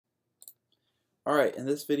Alright, in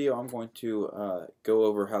this video I'm going to go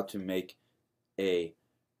over how to make a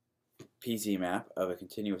PZ map of a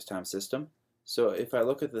continuous time system. So if I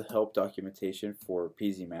look at the help documentation for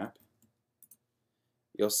PZ map,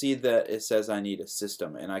 you'll see that it says I need a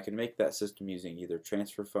system, and I can make that system using either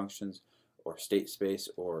transfer functions or state space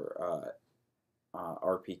or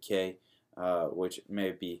RPK, which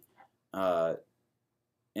may be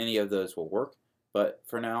any of those will work. But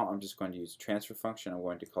for now, I'm just going to use a transfer function. I'm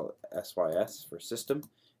going to call it SYS for system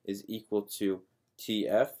is equal to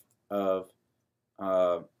TF of,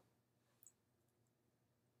 I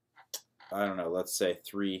don't know, let's say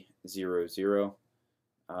 300 as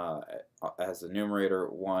the numerator,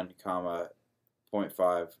 1, comma,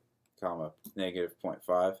 0.5, comma, negative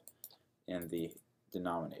 0.5 in the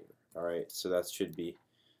denominator. All right, so that should be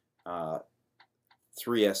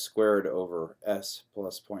 3s squared over s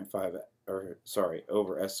plus 0.5, or sorry,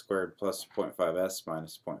 over s squared plus 0.5s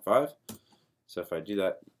minus 0.5. So if I do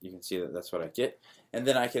that, you can see that that's what I get. And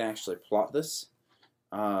then I can actually plot this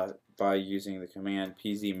by using the command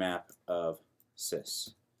pzmap of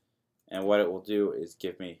sys. And what it will do is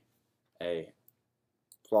give me a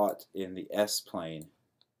plot in the s-plane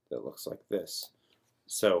that looks like this.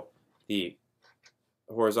 So the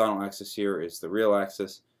horizontal axis here is the real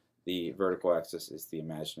axis. The vertical axis is the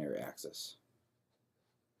imaginary axis.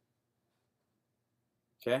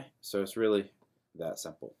 Okay, so it's really that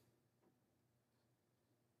simple.